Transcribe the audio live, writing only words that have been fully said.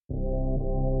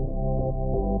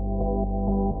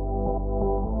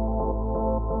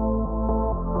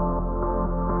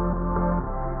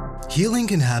Healing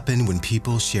can happen when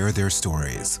people share their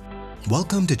stories.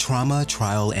 Welcome to Trauma,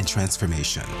 Trial, and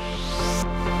Transformation.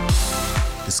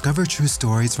 Discover true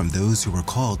stories from those who were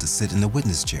called to sit in the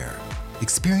witness chair.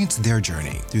 Experience their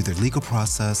journey through their legal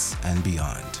process and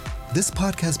beyond. This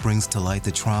podcast brings to light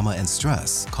the trauma and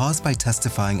stress caused by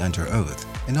testifying under oath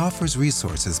and offers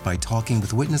resources by talking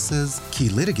with witnesses, key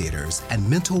litigators, and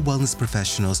mental wellness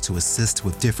professionals to assist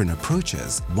with different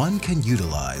approaches one can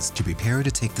utilize to prepare to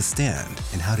take the stand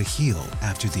and how to heal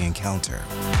after the encounter.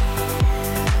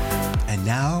 And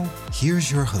now, here's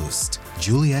your host,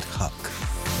 Juliet Huck.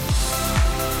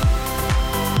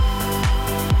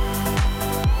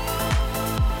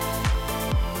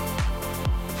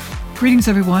 Greetings,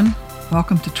 everyone.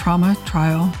 Welcome to Trauma,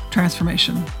 Trial,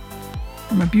 Transformation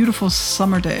from a beautiful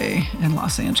summer day in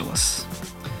Los Angeles.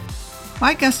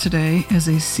 My guest today is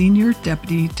a senior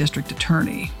deputy district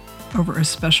attorney over a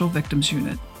special victims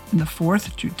unit in the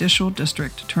 4th Judicial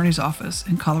District Attorney's Office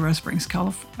in Colorado Springs,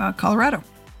 Colorado.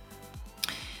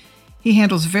 He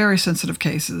handles very sensitive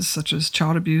cases such as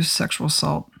child abuse, sexual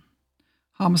assault,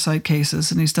 homicide cases,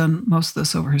 and he's done most of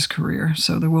this over his career,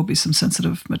 so there will be some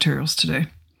sensitive materials today.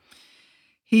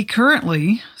 He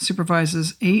currently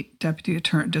supervises 8 deputy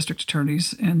district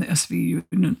attorneys in the SVU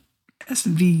unit.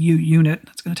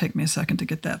 It's going to take me a second to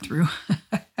get that through.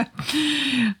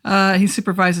 He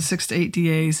supervises 6 to 8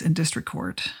 DAs in district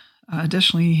court.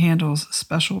 Additionally, he handles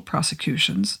special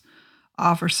prosecutions,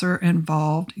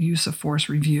 officer-involved use of force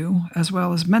review, as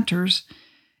well as mentors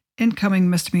incoming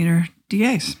misdemeanor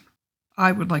DAs.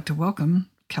 I would like to welcome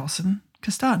Kelson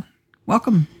Castain.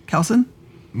 Welcome, Kelson.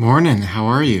 Morning. How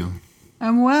are you?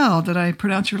 I'm well. Did I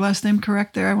pronounce your last name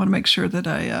correct there? I want to make sure that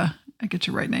I get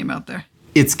your right name out there.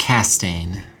 It's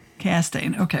Castain.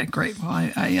 Castain. Okay, great. Well,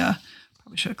 I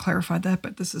probably should have clarified that,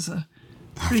 but this is a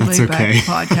pretty laid-back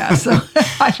podcast. So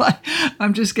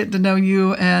I'm just getting to know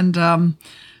you, and I'm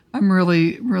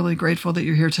really, really grateful that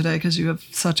you're here today because you have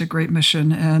such a great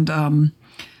mission. And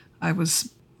I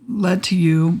was led to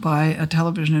you by a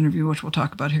television interview, which we'll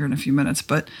talk about here in a few minutes.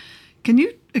 But can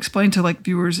you explain to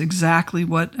viewers exactly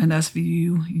what an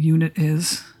SVU unit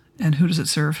is and who does it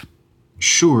serve?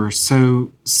 Sure.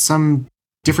 So some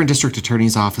different district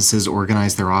attorneys' offices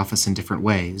organize their office in different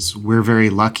ways. We're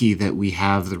very lucky that we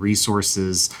have the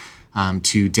resources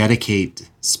to dedicate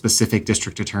specific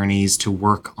district attorneys to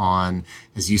work on,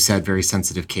 as you said, very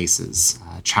sensitive cases,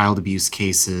 child abuse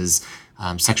cases,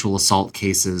 sexual assault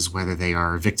cases, whether they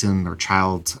are victim or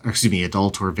adult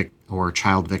or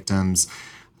child victims.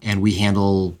 And we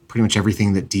handle pretty much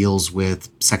everything that deals with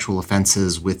sexual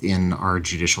offenses within our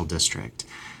judicial district.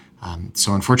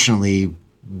 So unfortunately,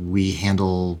 we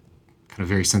handle kind of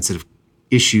very sensitive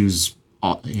issues,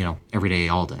 every day,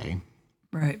 all day.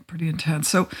 Right, pretty intense.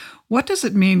 So what does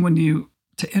it mean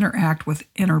to interact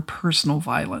with interpersonal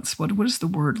violence? What is the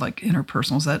word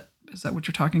interpersonal? Is that what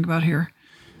you're talking about here?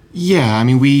 Yeah,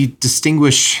 we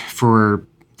distinguish for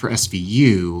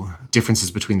SVU differences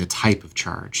between the type of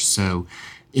charge. So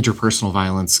interpersonal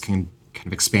violence can kind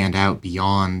of expand out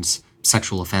beyond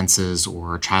sexual offenses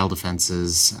or child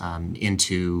offenses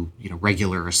into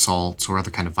regular assaults or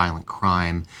other kind of violent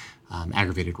crime,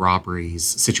 aggravated robberies,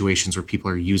 situations where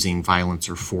people are using violence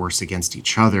or force against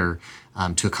each other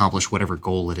to accomplish whatever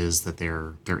goal it is that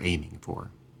they're aiming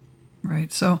for.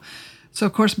 Right. So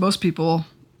of course most people,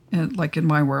 in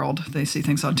my world, they see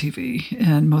things on TV,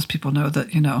 and most people know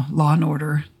that Law and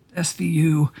Order,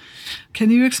 SVU.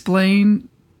 Can you explain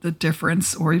the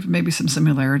difference or even maybe some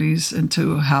similarities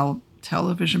into how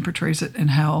television portrays it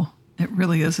and how it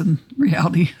really is in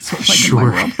reality? Sure. In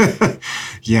my world.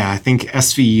 Yeah, I think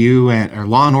SVU or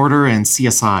Law and Order and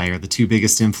CSI are the 2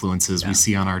 biggest influences we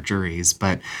see on our juries.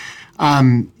 But,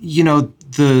 the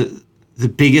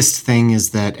biggest thing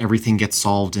is that everything gets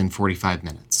solved in 45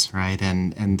 minutes, right?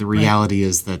 And the reality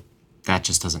is that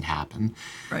just doesn't happen.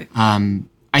 Right.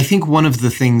 I think one of the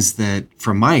things that,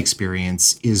 from my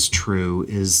experience, is true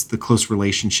is the close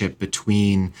relationship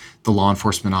between the law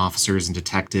enforcement officers and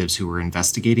detectives who are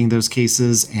investigating those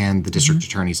cases and the district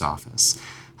attorney's office.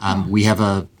 We have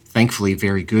a, thankfully,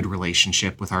 very good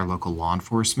relationship with our local law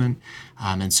enforcement.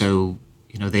 And so,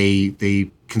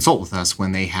 they consult with us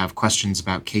when they have questions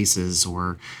about cases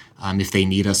or if they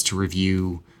need us to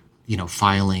review,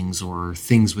 filings or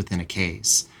things within a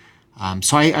case.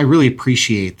 So I really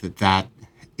appreciate that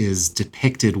is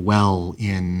depicted well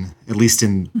at least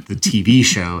in the TV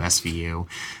show SVU.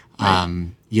 Right.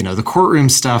 The courtroom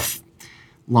stuff,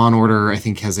 Law and Order, I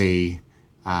think has a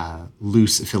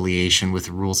loose affiliation with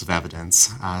the rules of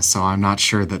evidence. So I'm not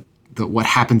sure that what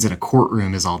happens in a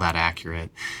courtroom is all that accurate.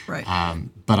 Right.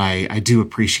 But I do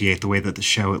appreciate the way that the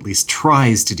show at least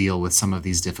tries to deal with some of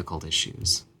these difficult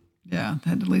issues. Yeah,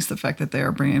 and at least the fact that they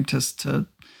are bringing just to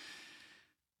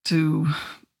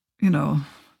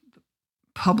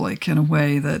public in a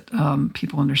way that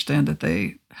people understand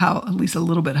that how at least a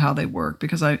little bit how they work.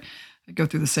 Because I go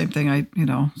through the same thing.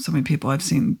 So many people I've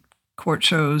seen court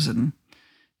shows and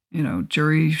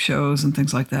jury shows and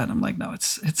things like that. And I'm like, no,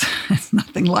 it's it's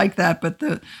nothing like that. But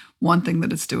the one thing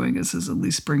that it's doing is at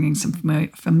least bringing some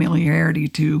familiarity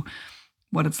to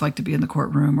what it's like to be in the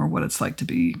courtroom or what it's like to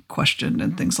be questioned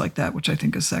and things like that, which I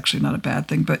think is actually not a bad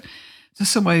thing. But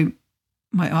just so my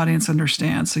audience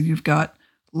understands, so you've got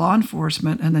law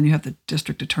enforcement and then you have the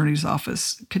district attorney's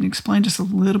office. Can you explain just a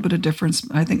little bit of difference?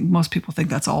 I think most people think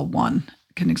that's all one.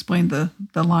 Can you explain the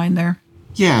line there?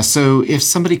 Yeah, so if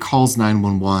somebody calls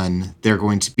 911, they're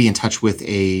going to be in touch with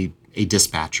a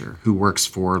dispatcher who works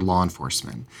for law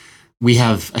enforcement. We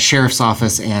have a sheriff's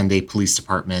office and a police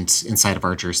department inside of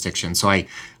our jurisdiction. So I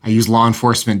use law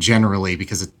enforcement generally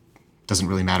because it doesn't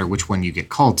really matter which one you get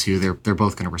called to. They're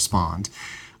both going to respond.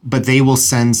 But they will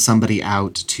send somebody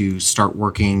out to start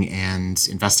working and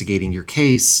investigating your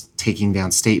case, taking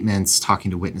down statements, talking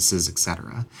to witnesses,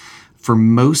 etc. For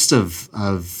most of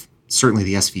certainly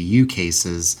the SVU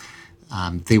cases,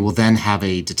 they will then have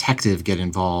a detective get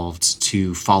involved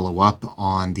to follow up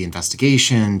on the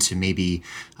investigation, to maybe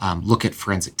look at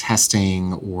forensic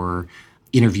testing or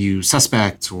interview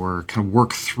suspects or kind of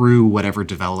work through whatever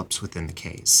develops within the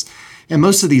case. And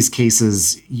most of these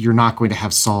cases, you're not going to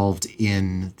have solved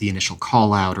in the initial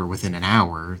call out or within an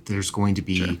hour. There's going to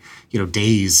be,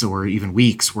 days or even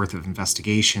weeks worth of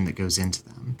investigation that goes into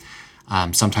them.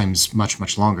 Sometimes much,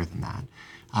 much longer than that.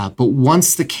 But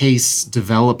once the case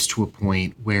develops to a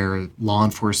point where law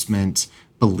enforcement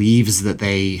believes that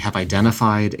they have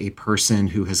identified a person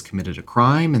who has committed a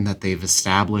crime and that they've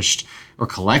established or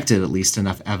collected at least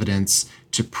enough evidence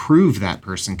to prove that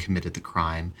person committed the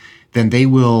crime, then they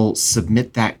will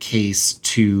submit that case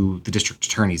to the district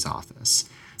attorney's office.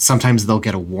 Sometimes they'll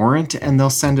get a warrant and they'll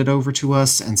send it over to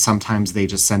us, and sometimes they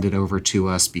just send it over to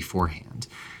us beforehand.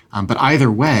 But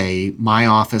either way, my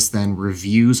office then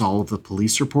reviews all of the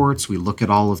police reports. We look at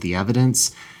all of the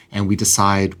evidence and we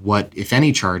decide what, if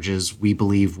any, charges we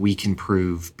believe we can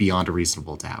prove beyond a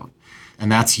reasonable doubt.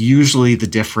 And that's usually the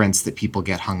difference that people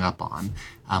get hung up on.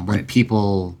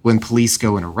 When police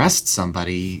go and arrest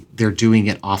somebody, they're doing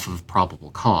it off of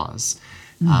probable cause.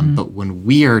 But when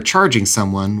we are charging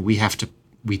someone,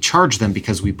 we charge them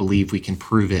because we believe we can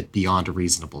prove it beyond a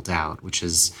reasonable doubt, which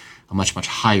is a much, much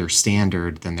higher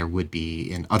standard than there would be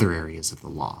in other areas of the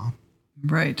law.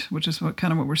 Right, which is what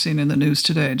we're seeing in the news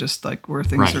today, just like where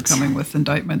things are coming with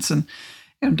indictments and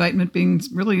indictment being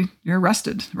really, you're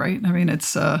arrested, right? I mean,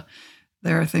 it's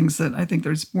there are things that I think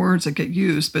there's words that get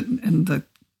used, but in the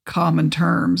common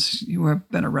terms, you have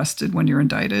been arrested when you're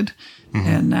indicted,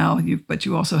 and now but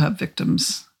you also have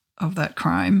victims of that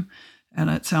crime, and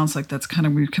it sounds like that's kind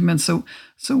of where you come in. So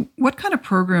what kind of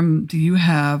program do you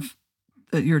have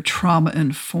that you're trauma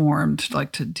informed,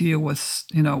 like to deal with,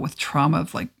 with trauma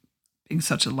of like being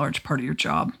such a large part of your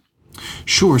job?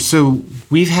 Sure. So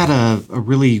we've had a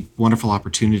really wonderful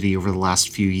opportunity over the last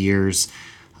few years.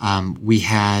 We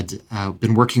had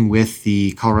been working with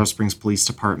the Colorado Springs Police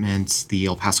Department, the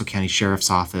El Paso County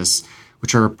Sheriff's Office,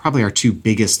 which are probably our two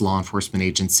biggest law enforcement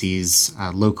agencies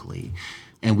locally.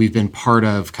 And we've been part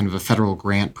of kind of a federal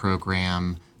grant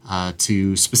program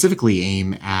to specifically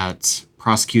aim at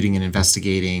prosecuting and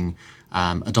investigating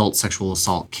adult sexual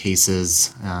assault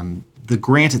cases. The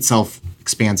grant itself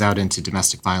expands out into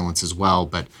domestic violence as well,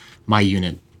 but my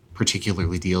unit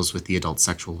particularly deals with the adult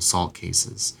sexual assault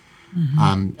cases.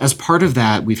 As part of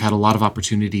that, we've had a lot of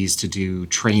opportunities to do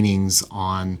trainings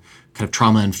on kind of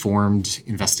trauma-informed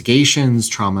investigations,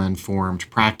 trauma-informed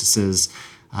practices,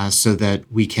 so that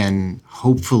we can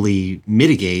hopefully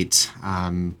mitigate,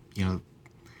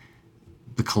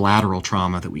 the collateral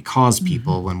trauma that we cause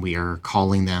people when we are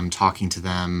calling them, talking to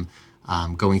them,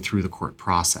 going through the court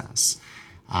process.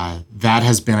 That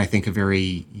has been, I think, a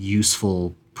very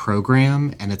useful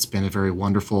program, and it's been a very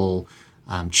wonderful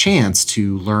chance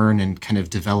to learn and kind of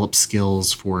develop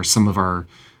skills for some of our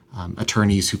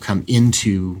attorneys who come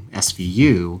into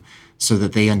SVU so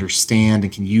that they understand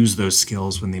and can use those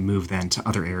skills when they move then to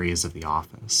other areas of the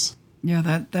office.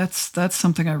 Yeah, that's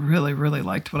something I really, really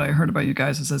liked. What I heard about you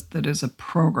guys is that is a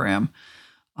program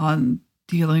on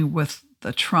dealing with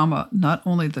the trauma, not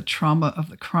only the trauma of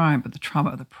the crime, but the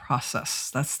trauma of the process.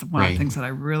 That's one of the things that I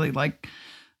really like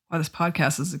why this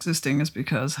podcast is existing, is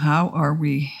because how are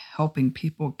we helping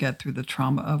people get through the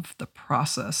trauma of the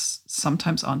process,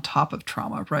 sometimes on top of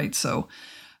trauma, right? So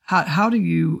how do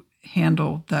you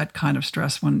handle that kind of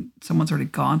stress when someone's already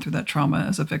gone through that trauma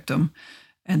as a victim,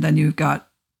 and then you've got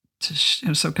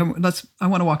I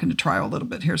want to walk into trial a little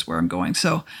bit. Here's where I'm going.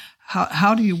 So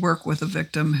how do you work with a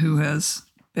victim who has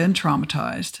been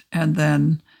traumatized and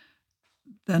then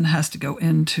has to go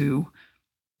into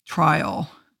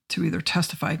trial to either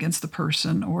testify against the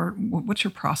person, or what's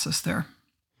your process there?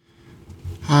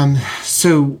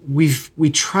 So we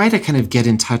try to kind of get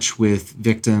in touch with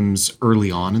victims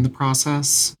early on in the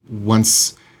process.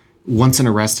 Once an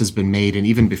arrest has been made, and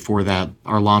even before that,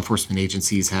 our law enforcement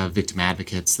agencies have victim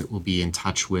advocates that will be in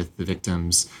touch with the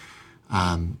victims.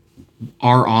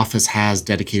 Our office has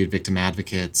dedicated victim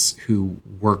advocates who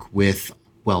work with,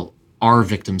 our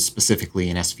victims specifically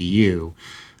in SVU.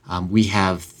 We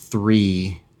have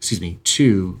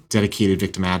two dedicated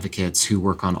victim advocates who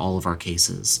work on all of our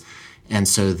cases. And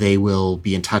so they will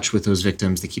be in touch with those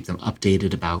victims. They keep them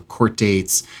updated about court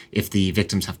dates. If the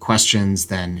victims have questions,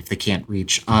 then if they can't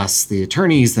reach us, the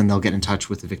attorneys, then they'll get in touch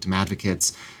with the victim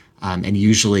advocates. And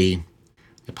usually,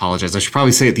 I apologize, I should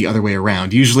probably say it the other way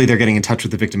around. Usually they're getting in touch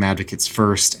with the victim advocates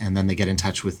first, and then they get in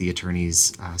touch with the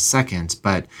attorneys second.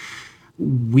 But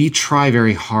we try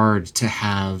very hard to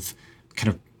have kind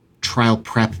of trial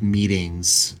prep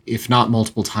meetings, if not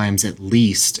multiple times at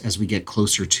least, as we get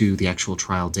closer to the actual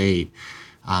trial date,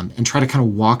 and try to kind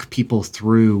of walk people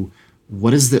through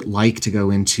what is it like to go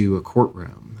into a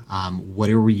courtroom? What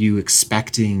are you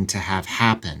expecting to have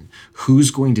happen?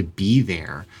 Who's going to be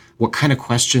there? What kind of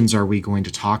questions are we going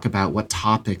to talk about? What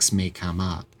topics may come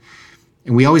up?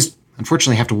 And we always,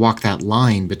 unfortunately, have to walk that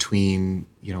line between,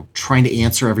 trying to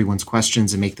answer everyone's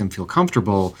questions and make them feel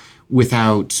comfortable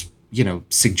without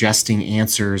suggesting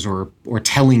answers or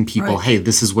telling people, right, hey,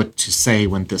 this is what to say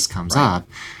when this comes up.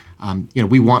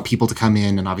 We want people to come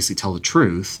in and obviously tell the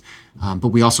truth, but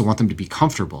we also want them to be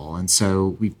comfortable. And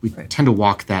so we right, tend to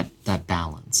walk that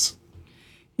balance.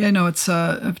 Yeah, no, it's,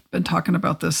 I've been talking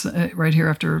about this right here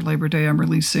after Labor Day. I'm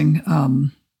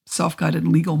releasing self-guided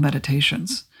legal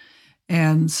meditations.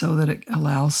 And so that it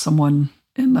allows someone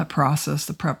in that process,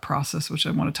 the prep process, which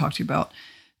I want to talk to you about,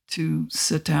 to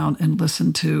sit down and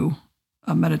listen to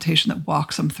a meditation that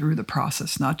walks them through the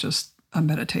process, not just a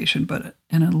meditation, but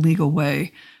in a legal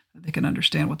way that they can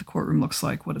understand what the courtroom looks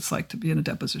like, what it's like to be in a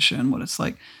deposition, what it's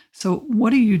like. So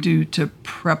what do you do to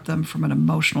prep them from an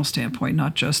emotional standpoint,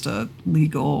 not just a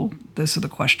legal, this are the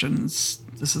questions,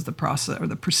 this is the process or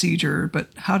the procedure, but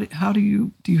how do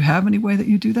you have any way that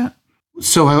you do that?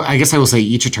 So I guess I will say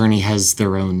each attorney has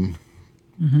their own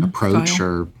approach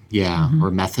Style.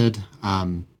 or method.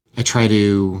 I try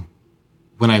to,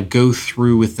 when I go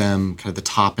through with them kind of the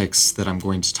topics that I'm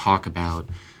going to talk about,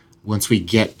 once we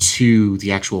get to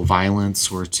the actual violence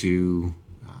or to,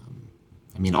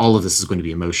 all of this is going to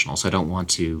be emotional, so I don't want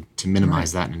to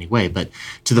minimize that in any way, but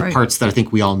to the parts that I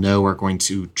think we all know are going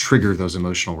to trigger those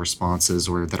emotional responses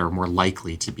or that are more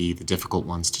likely to be the difficult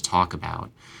ones to talk about,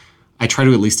 I try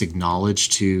to at least acknowledge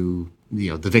to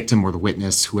the victim or the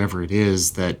witness, whoever it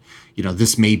is, that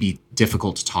this may be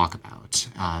difficult to talk about,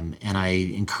 and I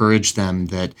encourage them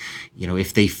that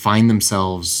if they find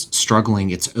themselves struggling,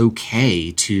 it's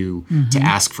okay to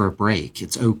ask for a break.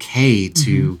 It's okay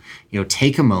to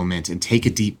take a moment and take a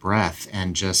deep breath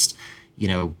and just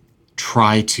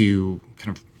try to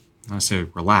kind of, not necessarily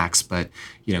relax, but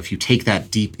if you take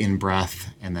that deep in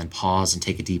breath and then pause and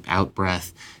take a deep out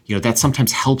breath, that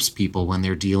sometimes helps people when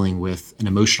they're dealing with an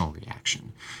emotional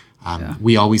reaction.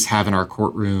 We always have in our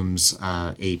courtrooms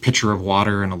a pitcher of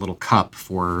water and a little cup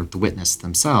for the witness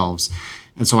themselves.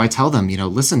 And so I tell them,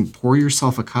 listen, pour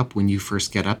yourself a cup when you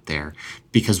first get up there,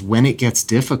 because when it gets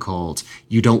difficult,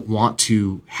 you don't want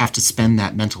to have to spend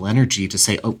that mental energy to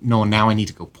say, oh, no, now I need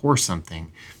to go pour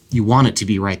something. You want it to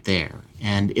be right there.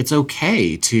 And it's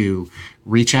okay to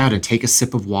reach out and take a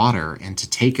sip of water and to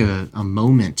take a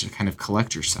moment to kind of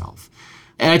collect yourself.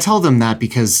 And I tell them that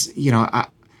because,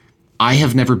 I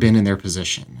have never been in their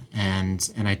position.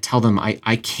 And I tell them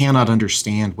I cannot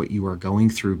understand what you are going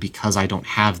through because I don't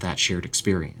have that shared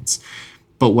experience.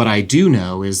 But what I do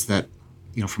know is that,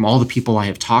 from all the people I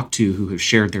have talked to who have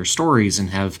shared their stories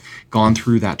and have gone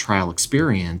through that trial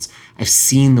experience, I've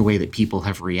seen the way that people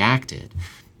have reacted.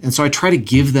 And so I try to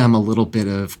give them a little bit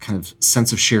of kind of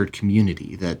sense of shared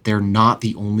community, that they're not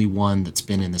the only one that's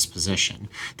been in this position.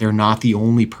 They're not the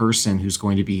only person who's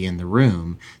going to be in the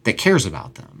room that cares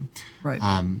about them. Right.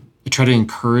 I try to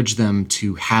encourage them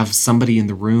to have somebody in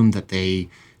the room that they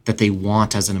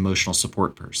want as an emotional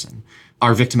support person.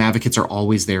 Our victim advocates are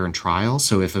always there in trial.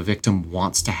 So if a victim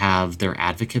wants to have their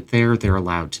advocate there, they're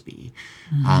allowed to be.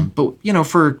 But,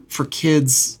 for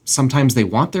kids, sometimes they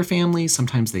want their family,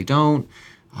 sometimes they don't.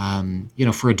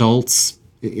 For adults,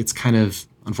 it's kind of,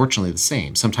 unfortunately, the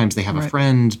same. Sometimes they have a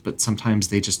friend, but sometimes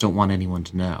they just don't want anyone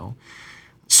to know.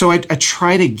 So I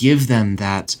try to give them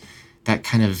that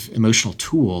kind of emotional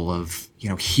tool of,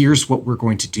 here's what we're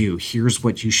going to do. Here's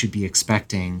what you should be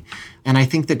expecting. And I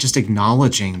think that just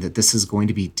acknowledging that this is going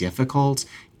to be difficult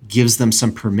gives them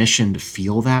some permission to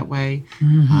feel that way.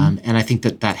 And I think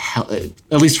that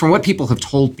at least from what people have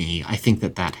told me, I think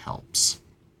that helps.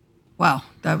 Wow,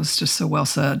 that was just so well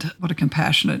said. What a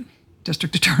compassionate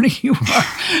district attorney you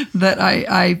are that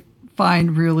I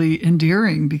find really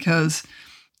endearing, because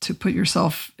to put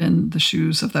yourself in the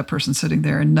shoes of that person sitting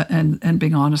there and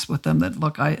being honest with them that,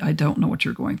 look, I don't know what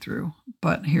you're going through,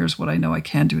 but here's what I know I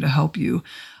can do to help you,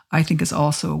 I think is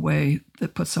also a way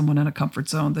that puts someone in a comfort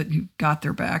zone that you've got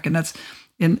their back. And that's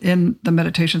in the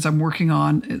meditations I'm working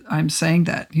on, I'm saying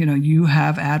that, you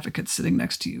have advocates sitting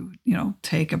next to you,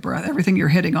 take a breath. Everything you're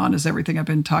hitting on is everything I've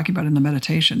been talking about in the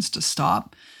meditations, to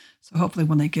stop. So hopefully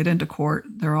when they get into court,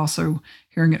 they're also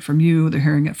hearing it from you. They're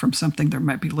hearing it from something they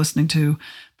might be listening to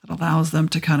that allows them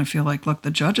to kind of feel like, look,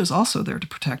 the judge is also there to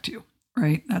protect you,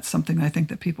 right? That's something I think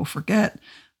that people forget.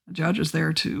 The judge is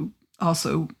there to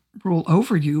also rule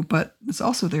over you, but it's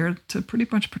also there to pretty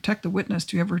much protect the witness.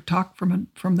 Do you ever talk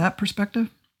from that perspective?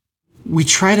 We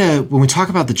try to, when we talk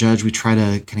about the judge, we try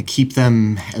to kind of keep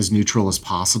them as neutral as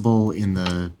possible in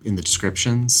the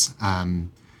descriptions.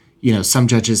 Some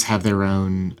judges have their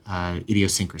own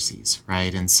idiosyncrasies,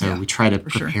 right? And so we try to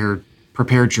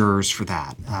prepare jurors for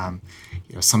that.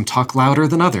 Some talk louder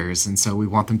than others, and so we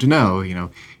want them to know,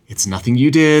 it's nothing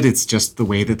you did. It's just the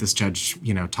way that this judge,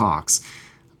 talks.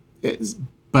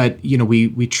 But,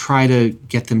 we try to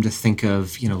get them to think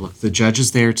of, look, the judge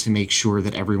is there to make sure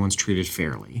that everyone's treated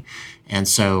fairly. And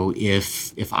so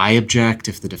if I object,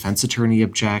 if the defense attorney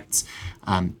objects,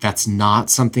 that's not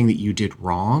something that you did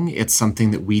wrong. It's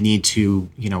something that we need to,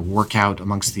 work out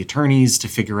amongst the attorneys to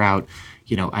figure out,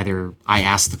 either I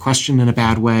asked the question in a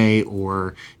bad way,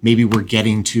 or maybe we're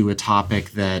getting to a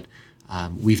topic that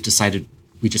we've decided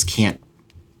we can't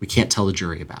tell the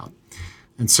jury about.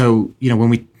 And so,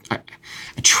 when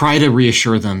I try to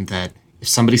reassure them that if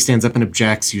somebody stands up and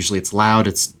objects, usually it's loud,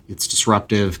 it's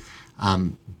disruptive.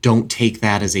 Don't take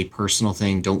that as a personal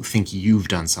thing. Don't think you've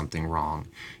done something wrong.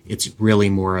 It's really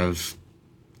more of,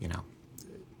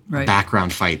 a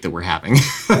background fight that we're having.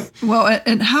 Well,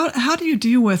 and how do you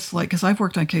deal with, because I've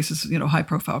worked on cases, high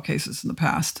profile cases in the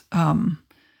past,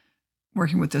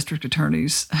 working with district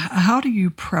attorneys. How do you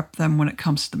prep them when it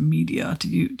comes to the media? Do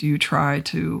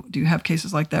you have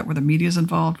cases like that where the media is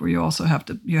involved, where you also have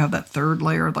that third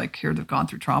layer, like here they've gone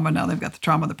through trauma, now they've got the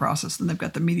trauma of the process, and they've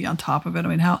got the media on top of it? I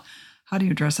mean, how do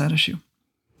you address that issue?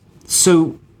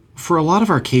 So for a lot of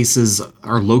our cases,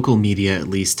 our local media at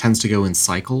least tends to go in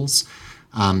cycles.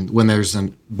 When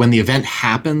the event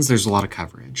happens, there's a lot of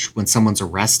coverage. When someone's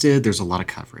arrested, there's a lot of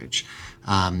coverage.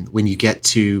 When you get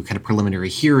to kind of preliminary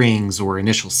hearings or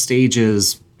initial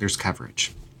stages, there's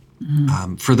coverage.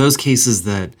 For those cases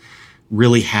that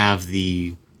really have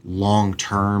the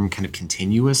long-term kind of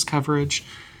continuous coverage,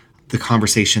 the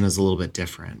conversation is a little bit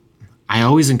different. I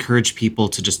always encourage people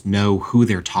to just know who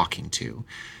they're talking to.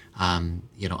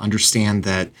 Understand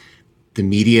that the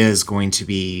media is going to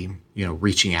be,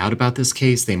 reaching out about this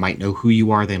case. They might know who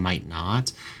you are, they might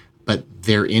not. But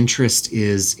their interest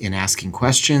is in asking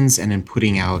questions and in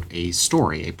putting out a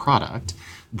story, a product.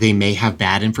 They may have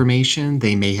bad information.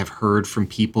 They may have heard from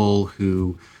people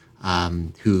who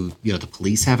the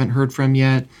police haven't heard from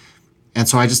yet. And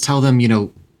so I just tell them,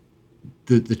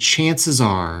 the chances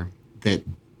are that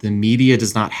the media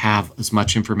does not have as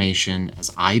much information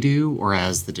as I do or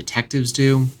as the detectives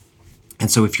do. And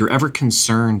so if you're ever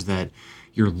concerned that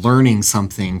you're learning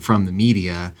something from the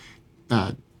media,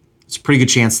 it's a pretty good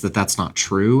chance that that's not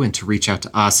true, and to reach out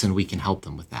to us and we can help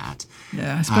them with that.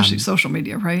 Yeah, especially social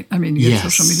media, right? I mean, you get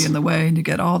social media in the way and you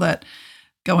get all that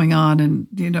going on, and,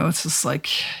 it's just like,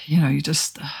 you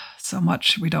just, so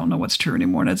much, we don't know what's true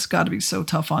anymore. And it's got to be so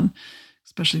tough on,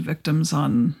 especially victims,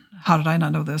 on how did I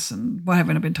not know this and why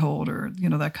haven't I been told, or,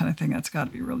 that kind of thing. That's got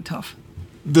to be really tough.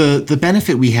 The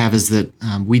benefit we have is that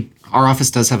our office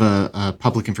does have a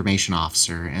public information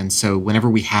officer. And so whenever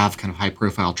we have kind of high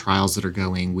profile trials that are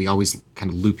going, we always kind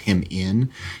of loop him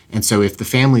in. And so if the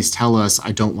families tell us,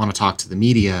 I don't want to talk to the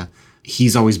media,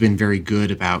 he's always been very good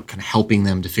about kind of helping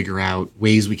them to figure out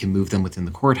ways we can move them within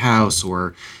the courthouse,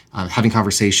 or having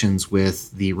conversations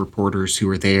with the reporters who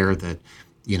are there that,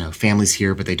 families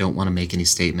here, but they don't want to make any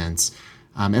statements.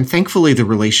 And thankfully, the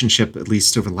relationship, at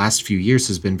least over the last few years,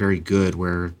 has been very good,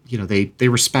 where, they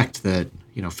respect that,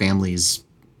 families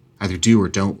either do or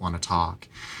don't want to talk.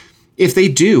 If they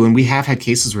do, and we have had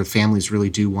cases where families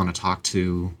really do want to talk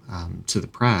to the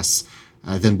press,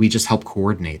 then we just help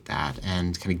coordinate that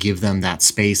and kind of give them that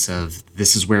space of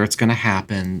this is where it's going to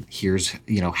happen. Here's,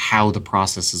 how the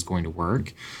process is going to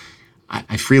work.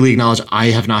 I freely acknowledge I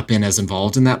have not been as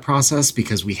involved in that process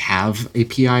because we have a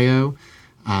PIO,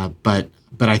 but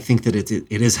I think that it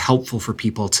is helpful for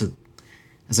people to,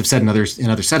 as I've said in other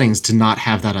settings, to not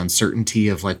have that uncertainty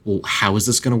of like, well, how is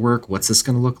this going to work? What's this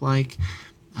going to look like?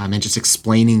 And just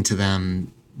explaining to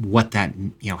them what that,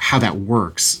 how that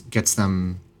works gets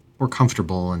them more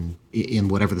comfortable in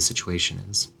whatever the situation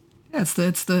is. Yeah,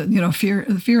 it's the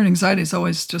fear and anxiety is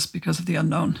always just because of the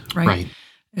unknown, right? Right.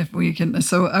 If we can,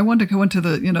 so I wanted to go into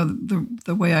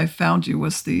the way I found you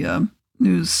was the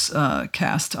news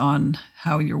cast on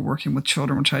how you're working with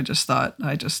children, which I just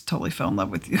totally fell in love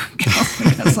with you.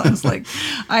 Because I was like,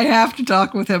 I have to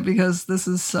talk with him because this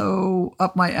is so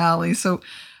up my alley. So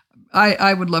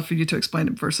I would love for you to explain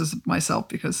it versus myself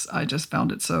because I just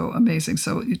found it so amazing.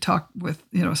 So you talk with,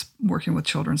 working with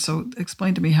children. So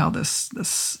explain to me how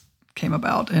this came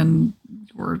about and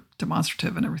were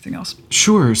demonstrative and everything else.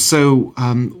 Sure. So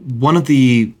I've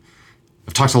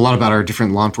talked a lot about our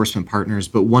different law enforcement partners,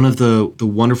 but one of the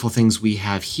wonderful things we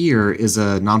have here is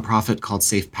a nonprofit called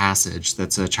Safe Passage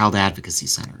that's a child advocacy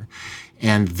center.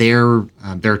 And there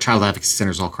are child advocacy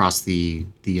centers all across the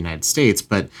United States,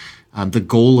 but the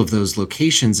goal of those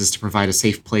locations is to provide a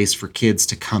safe place for kids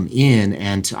to come in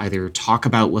and to either talk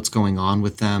about what's going on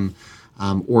with them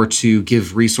or to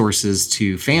give resources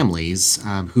to families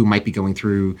who might be going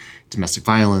through domestic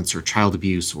violence or child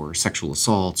abuse or sexual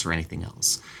assaults or anything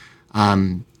else.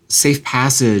 Safe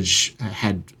Passage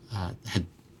had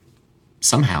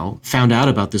somehow found out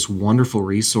about this wonderful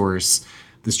resource,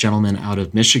 this gentleman out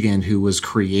of Michigan who was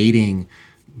creating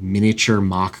miniature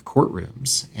mock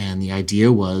courtrooms. And the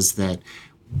idea was that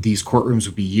these courtrooms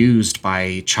would be used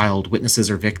by child witnesses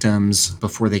or victims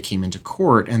before they came into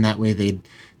court. And that way they'd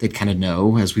kind of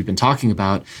know, as we've been talking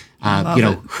about,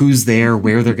 who's there,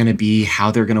 where they're going to be,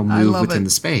 how they're going to move within the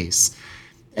space.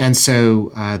 And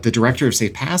so the director of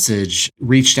Safe Passage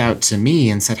reached out to me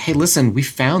and said, hey, listen, we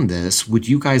found this. Would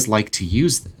you guys like to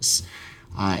use this?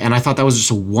 And I thought that was just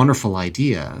a wonderful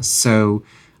idea. So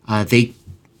they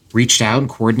reached out and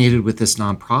coordinated with this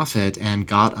nonprofit and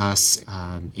got us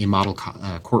a model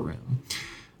courtroom.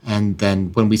 And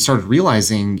then when we started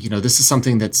realizing, this is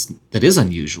something that is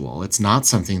unusual. It's not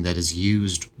something that is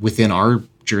used within our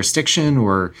jurisdiction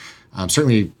or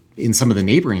certainly in some of the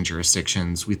neighboring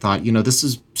jurisdictions, we thought, this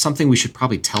is something we should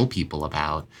probably tell people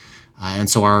about.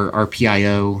 And so our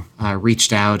PIO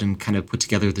reached out and kind of put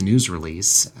together the news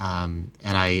release. And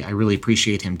I really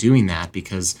appreciate him doing that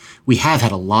because we have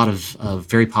had a lot of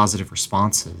very positive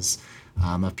responses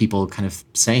of people kind of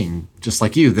saying, just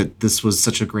like you, that this was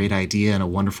such a great idea and a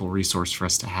wonderful resource for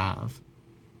us to have.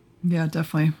 Yeah,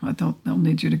 definitely. I'll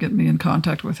need you to get me in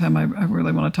contact with him. I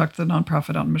really want to talk to the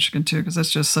nonprofit out in Michigan too, because that's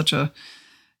just such a,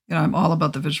 I'm all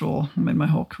about the visual. I mean, my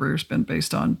whole career's been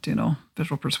based on,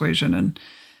 visual persuasion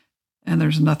and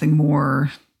there's nothing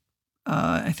more,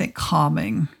 I think,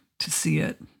 calming to see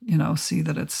it, see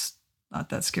that it's not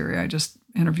that scary. I just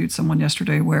interviewed someone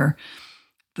yesterday where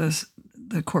the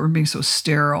courtroom being so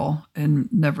sterile and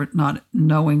not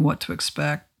knowing what to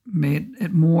expect made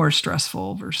it more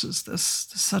stressful versus this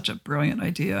such a brilliant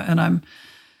idea. And I'm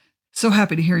so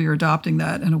happy to hear you're adopting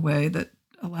that in a way that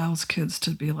allows kids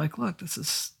to be like, look, this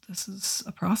is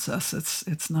a process.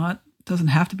 It's not, it doesn't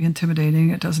have to be intimidating.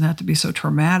 It doesn't have to be so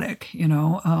traumatic,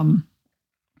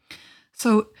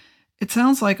 So it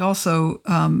sounds like also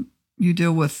you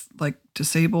deal with like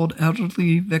disabled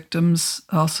elderly victims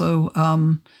also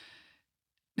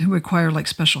who require like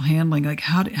special handling. Like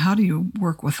how do you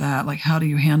work with that? Like do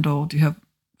you have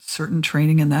certain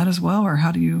training in that as well? Or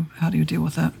how do you deal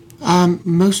with that?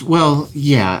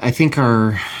 I think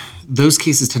those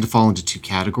cases tend to fall into two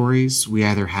categories. We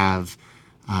either have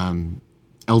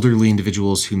elderly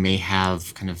individuals who may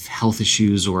have kind of health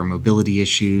issues or mobility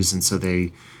issues, and so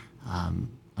they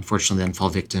unfortunately then fall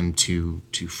victim to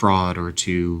fraud or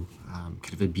to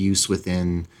kind of abuse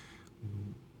within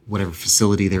whatever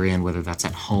facility they're in, whether that's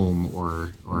at home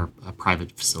or a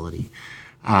private facility.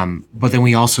 But then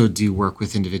we also do work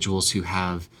with individuals who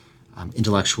have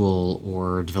intellectual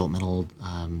or developmental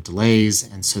delays,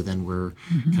 and so then we're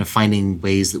kind of finding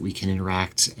ways that we can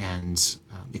interact and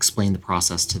explain the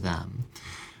process to them.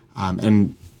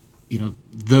 And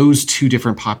those two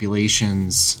different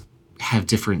populations have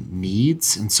different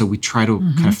needs, and so we try to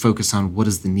kind of focus on what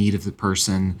is the need of the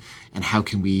person and how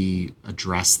can we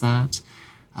address that.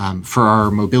 For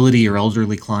our mobility or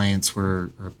elderly clients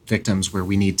or victims where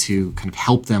we need to kind of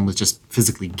help them with just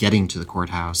physically getting to the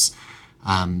courthouse,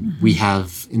 We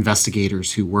have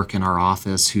investigators who work in our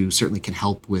office who certainly can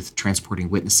help with transporting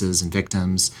witnesses and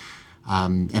victims.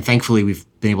 And thankfully, we've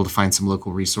been able to find some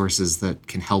local resources that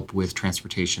can help with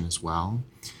transportation as well.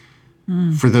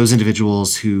 For those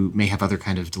individuals who may have other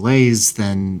kind of delays,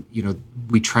 then,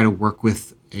 we try to work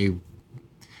with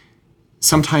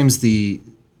sometimes the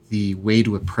way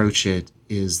to approach it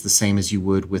is the same as you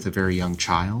would with a very young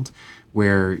child,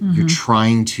 where you're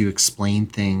trying to explain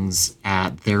things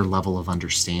at their level of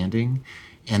understanding.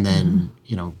 And then,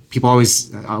 people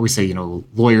always say,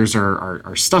 lawyers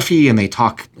are stuffy and they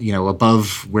talk,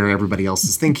 above where everybody else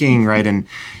is thinking, right?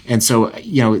 And so,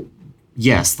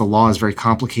 yes, the law is very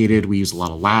complicated. We use a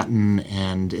lot of Latin,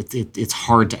 and it's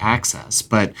hard to access.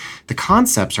 But the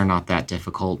concepts are not that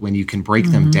difficult when you can break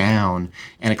them down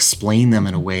and explain them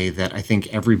in a way that I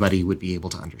think everybody would be able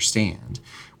to understand.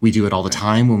 We do it all the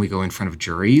time when we go in front of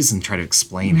juries and try to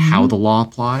explain how the law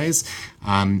applies.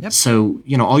 So,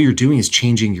 all you're doing is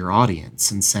changing your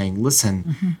audience and saying,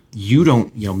 listen, you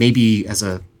don't, maybe as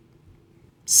a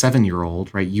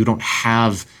 7-year-old, right, you don't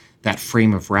have that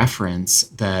frame of reference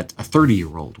that a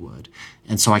 30-year-old would.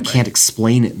 And so I can't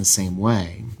explain it in the same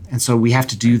way. And so we have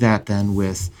to do that then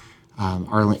with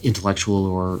our intellectual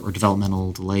or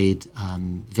developmental delayed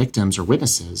victims or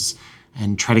witnesses,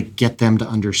 and try to get them to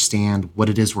understand what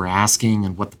it is we're asking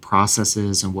and what the process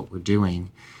is and what we're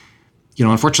doing.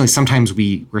 Unfortunately, sometimes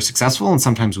we're successful and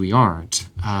sometimes we aren't.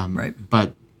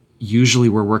 But usually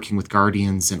we're working with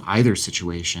guardians in either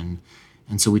situation.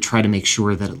 And so we try to make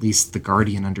sure that at least the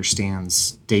guardian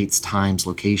understands dates, times,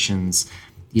 locations,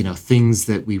 things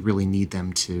that we really need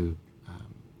them to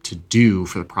do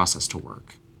for the process to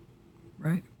work.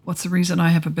 Right. What's the reason I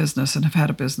have a business and have had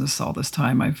a business all this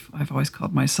time? I've always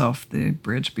called myself the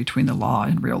bridge between the law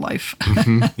and real life.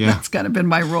 That's kind of been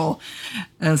my role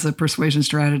as a persuasion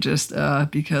strategist,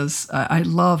 because I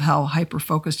love how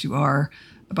hyper-focused you are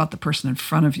about the person in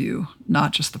front of you,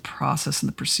 not just the process and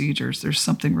the procedures. There's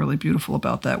something really beautiful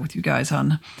about that with you guys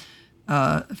on,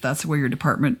 if that's the way your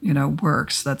department,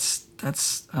 works. That's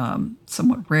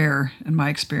somewhat rare in my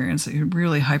experience, that you're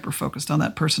really hyper-focused on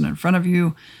that person in front of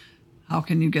you. How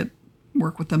can you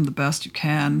work with them the best you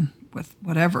can with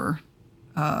whatever,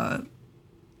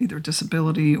 either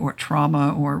disability or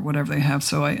trauma or whatever they have.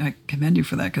 So I commend you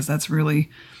for that, because that's really,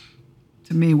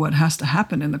 to me, what has to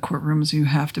happen in the courtroom is you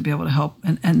have to be able to help.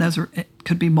 And it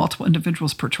could be multiple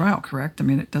individuals per trial, correct? I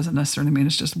mean, it doesn't necessarily mean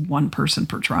it's just one person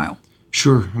per trial.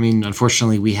 Sure. I mean,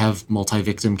 unfortunately, we have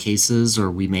multi-victim cases,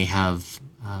 or we may have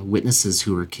witnesses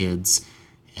who are kids,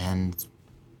 and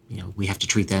we have to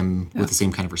treat them with the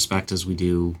same kind of respect as we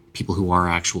do people who are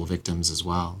actual victims as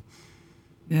well.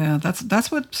 Yeah, that's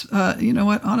what,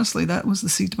 what, honestly, that was the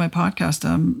seed to my podcast.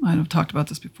 I've talked about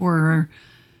this before.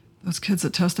 Those kids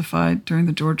that testified during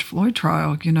the George Floyd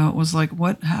trial, it was like,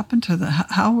 what happened to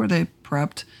how were they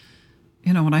prepped?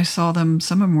 When I saw them,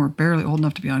 some of them were barely old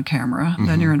enough to be on camera.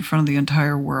 Then you're in front of the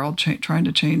entire world trying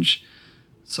to change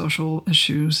social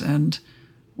issues, and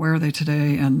where are they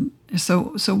today? And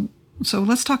so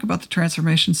let's talk about the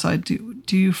transformation side.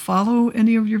 Do you follow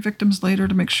any of your victims later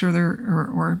to make sure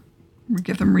or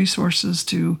give them resources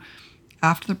to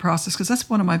after the process? Because that's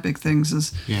one of my big things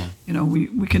is,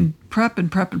 we can prep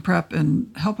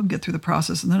and help them get through the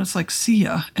process. And then it's like, see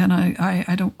ya. And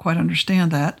I don't quite understand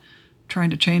that,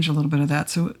 trying to change a little bit of that.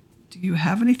 So do you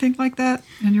have anything like that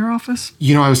in your office?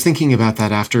 I was thinking about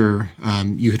that after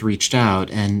you had reached out,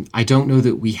 and I don't know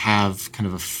that we have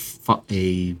kind of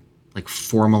a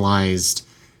formalized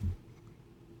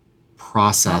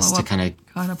process to kind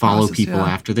of follow process, people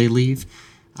after they leave,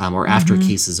 or after a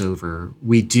case is over.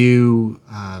 We do.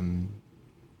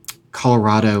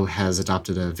 Colorado has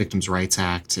adopted a Victims' Rights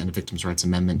Act and a Victims' Rights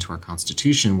Amendment to our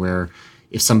Constitution, where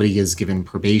if somebody is given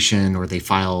probation or they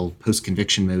file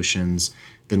post-conviction motions,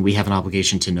 then we have an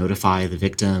obligation to notify the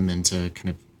victim and to kind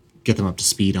of get them up to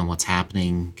speed on what's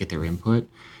happening, get their input.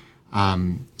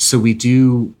 So we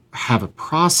do have a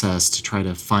process to try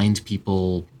to find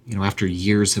people, after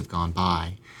years have gone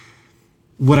by.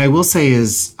 What I will say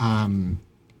is,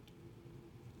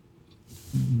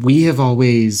 we have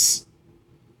always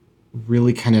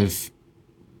really kind of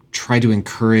tried to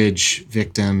encourage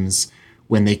victims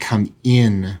when they come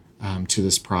in to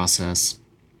this process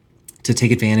to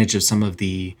take advantage of some of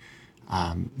the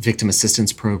victim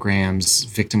assistance programs,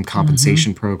 victim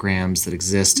compensation programs that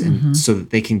exist, and so that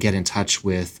they can get in touch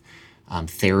with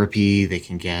therapy, they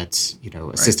can get,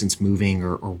 assistance moving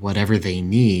or whatever they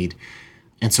need.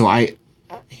 And so I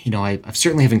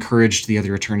certainly have encouraged the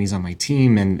other attorneys on my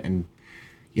team, and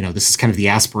this is kind of the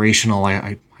aspirational,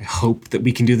 I hope that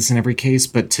we can do this in every case,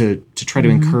 but to try to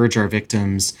encourage our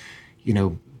victims,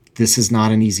 this is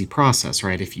not an easy process,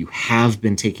 right? If you have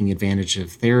been taking advantage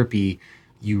of therapy,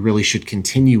 you really should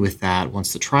continue with that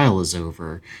once the trial is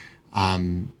over.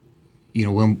 When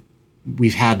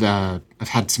I've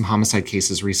had some homicide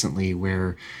cases recently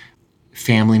where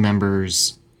family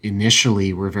members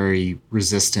initially were very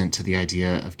resistant to the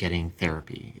idea of getting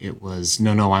therapy. It was,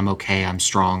 no, I'm okay, I'm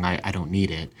strong, I don't need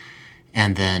it.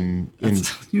 And then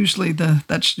that's usually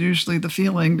the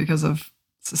feeling because of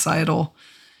societal,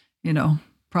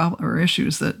 problem or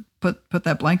issues that put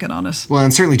that blanket on us. Well,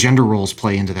 and certainly gender roles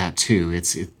play into that too.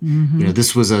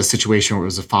 This was a situation where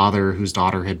it was a father whose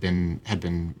daughter had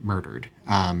been murdered.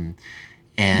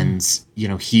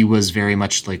 He was very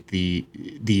much like the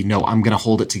no, I'm going to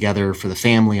hold it together for the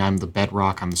family. I'm the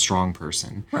bedrock. I'm the strong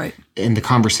person. Right. And the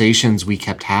conversations we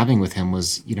kept having with him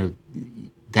was,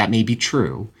 that may be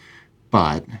true,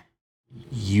 but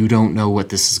you don't know what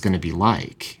this is going to be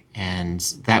like. And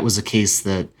that was a case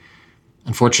that,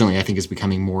 unfortunately, I think is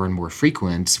becoming more and more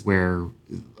frequent, where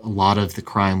a lot of the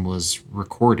crime was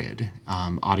recorded,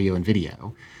 audio and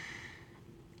video.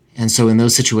 And so in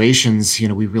those situations,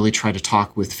 we really try to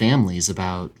talk with families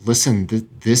about, listen,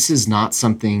 this is not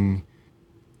something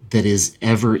that is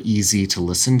ever easy to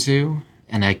listen to.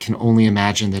 And I can only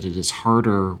imagine that it is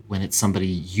harder when it's somebody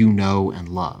you know and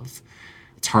love.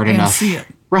 It's hard enough. And see it.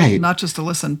 Right. Not just to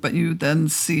listen, but you then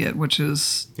see it, which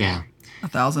is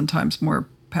 1,000 times more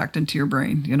packed into your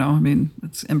brain.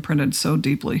 It's imprinted so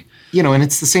deeply. And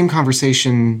it's the same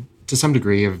conversation to some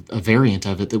degree, a variant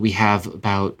of it that we have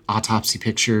about autopsy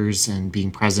pictures and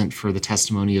being present for the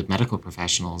testimony of medical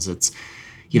professionals. It's,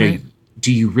 right.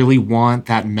 Do you really want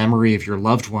that memory of your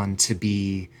loved one to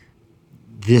be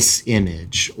this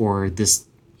image or this,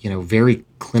 very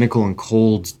clinical and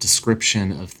cold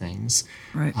description of things?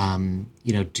 Right.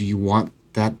 Do you want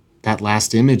that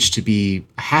last image to be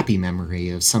a happy memory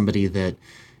of somebody that,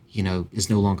 is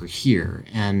no longer here?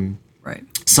 And right.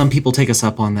 Some people take us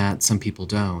up on that, some people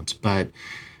don't. But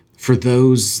for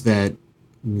those that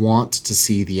want to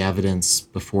see the evidence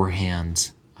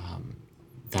beforehand,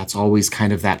 that's always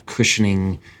kind of that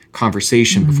cushioning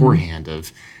conversation beforehand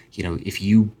of, if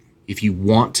you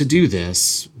want to do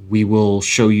this, we will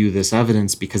show you this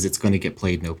evidence because it's going to get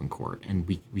played in open court. And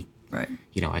we right.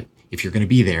 If you're going to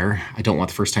be there, I don't want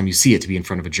the first time you see it to be in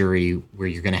front of a jury where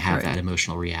you're going to have right. that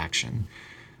emotional reaction.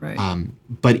 Right.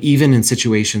 But even in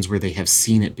situations where they have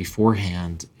seen it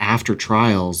beforehand, after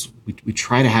trials, we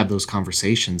try to have those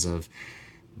conversations of,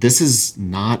 this is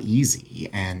not easy,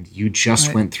 and you just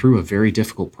right. went through a very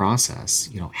difficult process.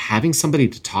 Having somebody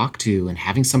to talk to and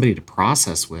having somebody to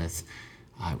process with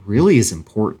really is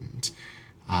important.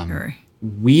 Very.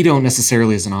 We don't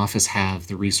necessarily, as an office, have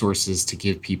the resources to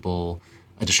give people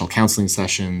additional counseling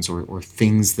sessions or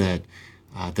things that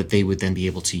they would then be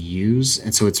able to use.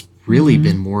 And so it's really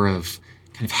been more of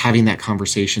kind of having that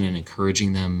conversation and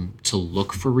encouraging them to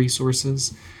look for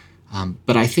resources.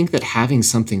 But I think that having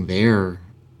something there,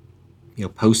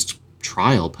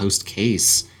 post-trial,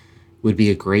 post-case, would be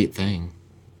a great thing.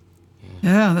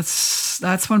 Yeah, that's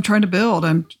what I'm trying to build.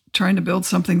 I'm trying to build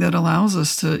something that allows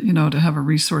us to, to have a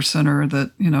resource center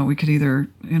that, we could either,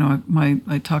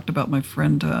 I talked about my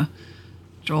friend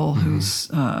Joel, who's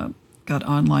got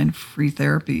online free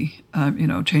therapy,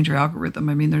 change your algorithm.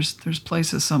 I mean, there's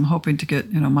places, so I'm hoping to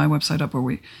get, my website up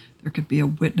where there could be a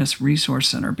witness resource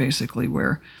center, basically,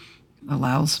 where it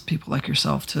allows people like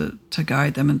yourself to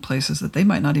guide them in places that they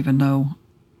might not even know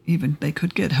even they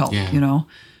could get help.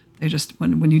 They just,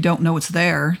 when you don't know it's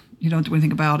there, you don't do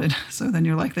anything about it. So then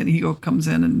you're like, that ego comes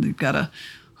in and you've got to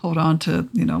hold on to,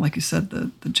 like you said,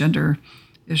 the gender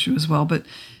issue as well. But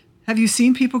have you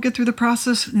seen people get through the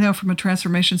process, from a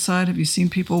transformation side? Have you seen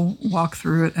people walk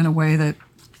through it in a way that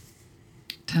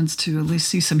tends to at least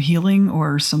see some healing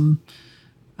or some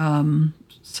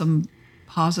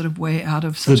positive way out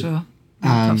of such a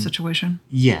tough situation?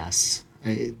 Yes.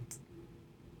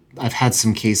 I've had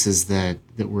some cases that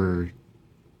were,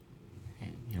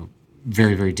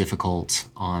 very, very difficult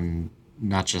on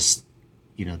not just,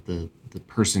 the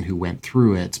person who went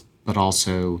through it, but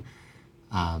also,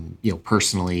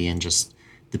 personally and just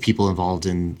the people involved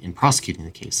in prosecuting the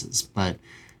cases. But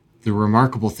the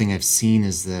remarkable thing I've seen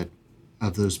is that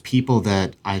of those people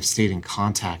that I've stayed in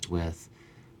contact with,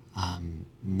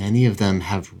 many of them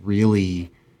have really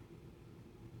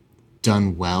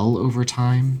done well over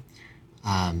time.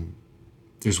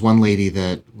 There's one lady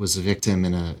that was a victim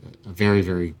in a very,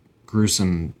 very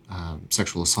gruesome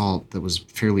sexual assault that was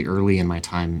fairly early in my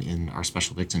time in our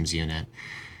special victims unit.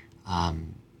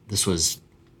 This was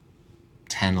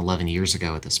 10, 11 years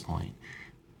ago at this point.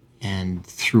 And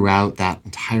throughout that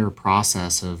entire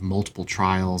process of multiple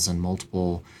trials and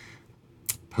multiple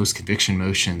post-conviction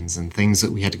motions and things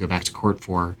that we had to go back to court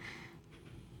for,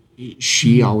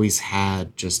 she always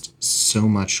had just so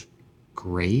much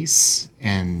grace,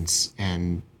 and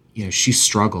she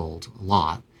struggled a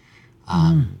lot.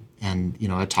 And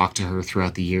I talked to her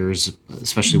throughout the years,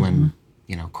 especially when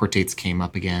court dates came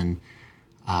up again.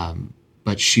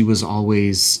 But she was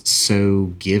always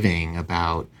so giving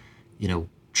about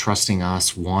trusting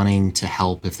us, wanting to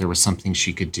help if there was something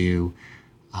she could do,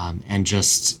 and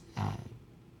just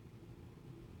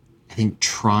I think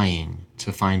trying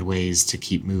to find ways to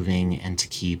keep moving and to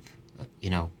keep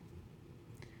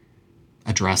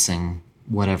addressing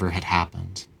whatever had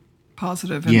happened.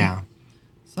 Positive. And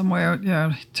somewhere,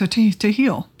 to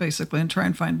heal, basically, and try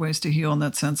and find ways to heal in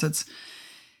that sense. It's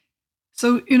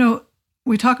so,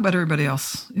 we talk about everybody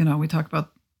else, we talk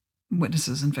about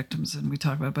witnesses and victims, and we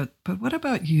talk about, but what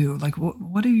about you? Like,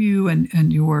 what do you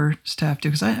and your staff do?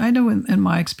 Because I know in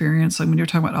my experience, like when you're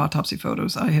talking about autopsy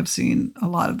photos, I have seen a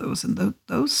lot of those, and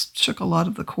those shook a lot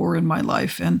of the core in my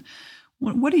life. And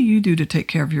what do you do to take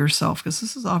care of yourself? Because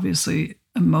this is obviously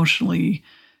emotionally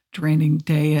draining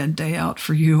day in, day out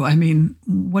for you. I mean,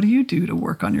 what do you do to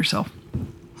work on yourself?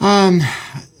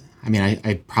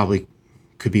 I probably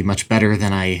could be much better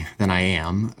than I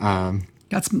am.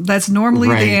 That's normally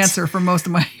right. The answer for most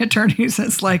of my attorneys.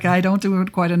 It's like, I don't do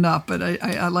it quite enough, but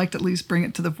I like to at least bring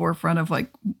it to the forefront of like,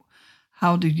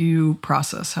 how do you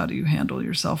process? How do you handle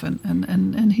yourself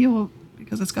and heal?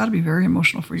 Because it's got to be very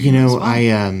emotional for you. As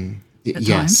well.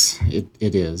 Yes,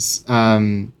 it is.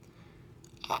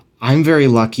 I'm very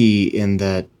lucky in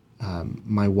that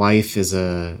my wife is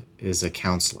a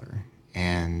counselor,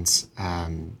 and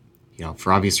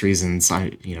for obvious reasons,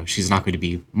 she's not going to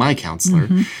be my counselor.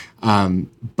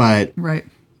 But right.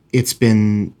 It's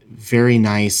been very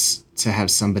nice to have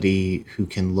somebody who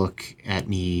can look at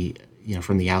me,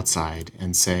 from the outside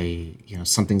and say,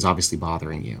 something's obviously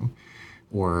bothering you,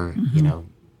 or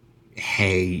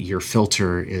hey, your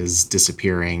filter is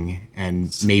disappearing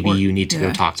and maybe you need to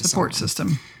go talk to someone. Support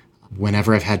system.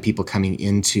 Whenever I've had people coming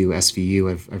into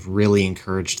SVU, I've really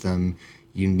encouraged them,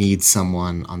 you need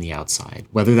someone on the outside,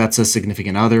 whether that's a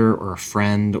significant other or a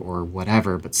friend or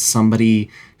whatever, but somebody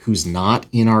who's not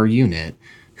in our unit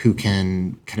who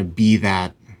can kind of be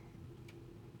that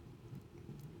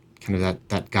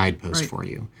guidepost for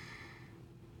you.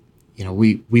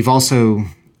 We've also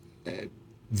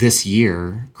this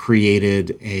year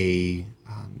created a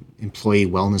employee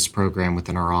wellness program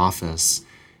within our office,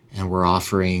 and we're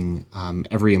offering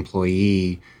every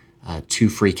employee 2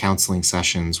 free counseling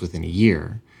sessions within a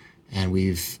year. And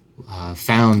we've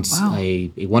found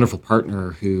a wonderful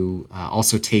partner who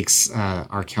also takes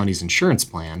our county's insurance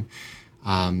plan,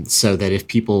 so that if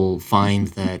people find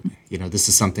that this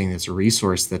is something that's a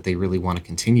resource that they really want to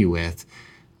continue with,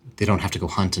 they don't have to go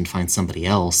hunt and find somebody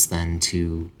else then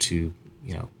to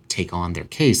take on their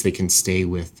case. They can stay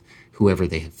with whoever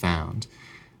they have found.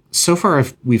 So far,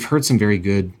 we've heard some very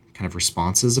good kind of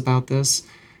responses about this.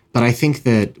 But I think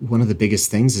that one of the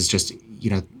biggest things is just,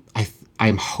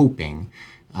 I'm hoping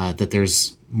that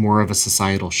there's more of a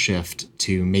societal shift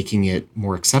to making it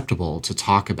more acceptable to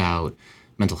talk about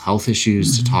mental health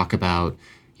issues, to talk about,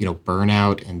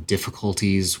 burnout and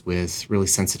difficulties with really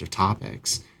sensitive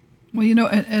topics. Well,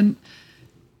 and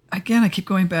again, I keep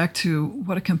going back to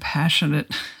what a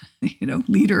compassionate,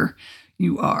 leader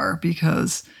you are,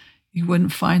 because you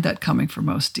wouldn't find that coming from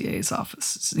most DA's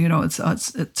offices.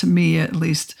 It's to me, at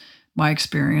least my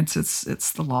experience,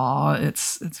 it's the law.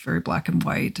 It's very black and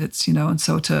white. It's, and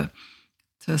so to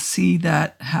see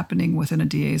that happening within a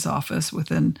DA's office,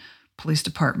 within police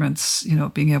departments,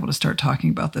 being able to start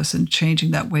talking about this and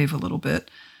changing that wave a little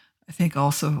bit, I think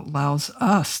also allows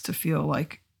us to feel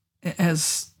like,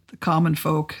 as the common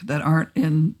folk that aren't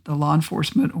in the law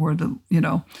enforcement or the,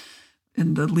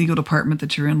 in the legal department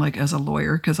that you're in, like as a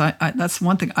lawyer, because I that's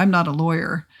one thing, I'm not a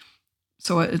lawyer.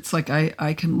 So it's like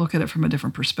I can look at it from a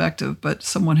different perspective, but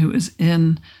someone who is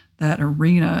in that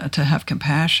arena to have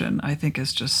compassion, I think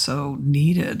is just so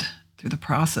needed through the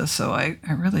process. So I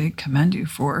really commend you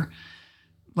for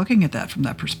looking at that from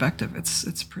that perspective.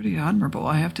 It's pretty admirable.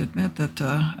 I have to admit that,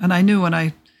 and I knew when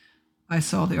I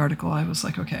saw the article, I was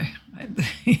like, okay,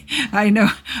 I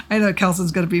know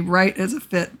Kelson's going to be right as a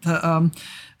fit.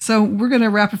 So we're going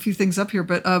to wrap a few things up here,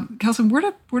 but Kelson,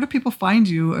 where do people find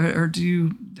you, or are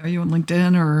you on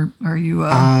LinkedIn, or are you?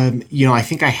 I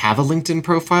think I have a LinkedIn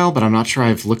profile, but I'm not sure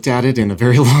I've looked at it in a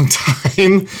very long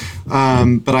time.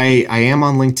 But I am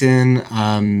on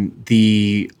LinkedIn.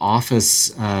 The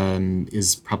office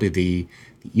is probably the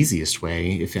easiest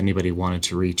way if anybody wanted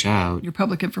to reach out. Your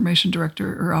public information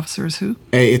director or officer is who?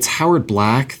 It's Howard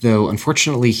Black, though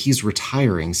unfortunately he's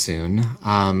retiring soon.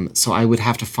 So I would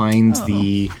have to find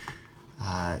the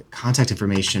contact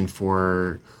information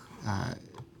for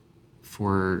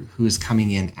who is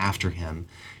coming in after him.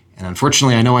 And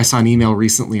unfortunately, I know I saw an email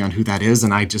recently on who that is,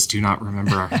 and I just do not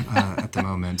remember at the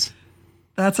moment.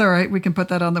 That's all right. We can put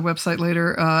that on the website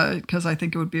later because I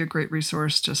think it would be a great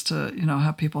resource just to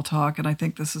have people talk. And I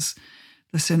think this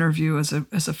interview is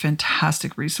a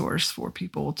fantastic resource for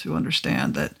people to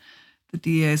understand that the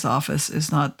DA's office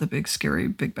is not the big scary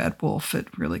big bad wolf.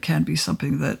 It really can be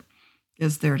something that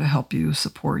is there to help you,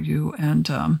 support you, and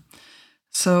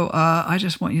so I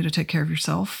just want you to take care of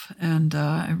yourself, and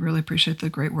I really appreciate the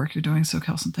great work you're doing. So,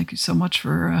 Kelson, thank you so much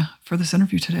for this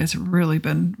interview today. It's really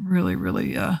been really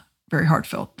very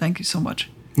heartfelt. Thank you so much.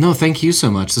 No, thank you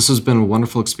so much. This has been a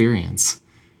wonderful experience.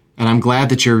 And I'm glad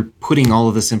that you're putting all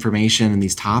of this information and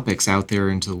these topics out there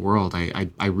into the world.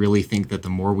 I really think that the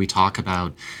more we talk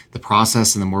about the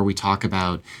process and the more we talk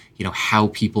about, how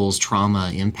people's trauma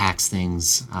impacts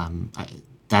things,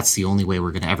 that's the only way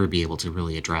we're going to ever be able to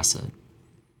really address it.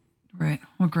 Right.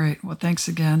 Well, great. Well, thanks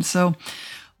again. So,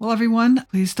 everyone,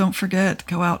 please don't forget,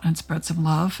 go out and spread some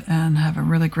love and have a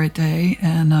really great day.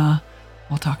 And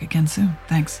we'll talk again soon.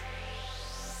 Thanks.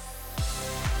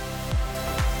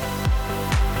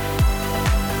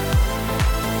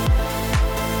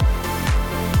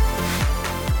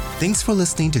 Thanks for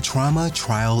listening to Trauma,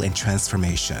 Trial, and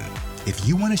Transformation. If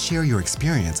you want to share your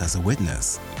experience as a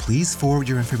witness, please forward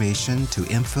your information to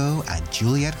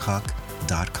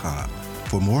info@juliethuck.com.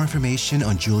 For more information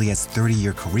on Juliet's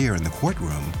 30-year career in the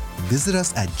courtroom, visit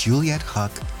us at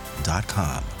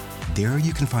juliethuck.com. There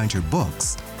you can find her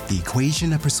books, The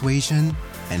Equation of Persuasion,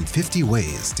 and 50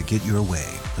 Ways to Get Your Way,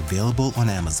 available on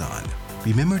Amazon.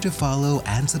 Remember to follow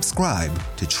and subscribe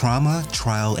to Trauma,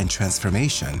 Trial, and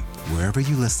Transformation wherever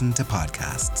you listen to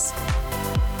podcasts.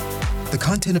 The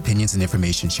content, opinions, and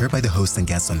information shared by the hosts and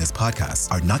guests on this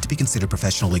podcast are not to be considered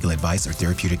professional legal advice or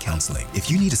therapeutic counseling. If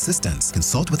you need assistance,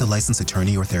 consult with a licensed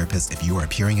attorney or therapist if you are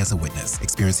appearing as a witness,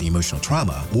 experiencing emotional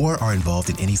trauma, or are involved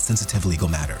in any sensitive legal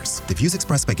matters. The views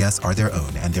expressed by guests are their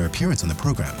own, and their appearance on the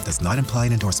program does not imply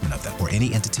an endorsement of them or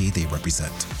any entity they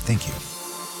represent. Thank you.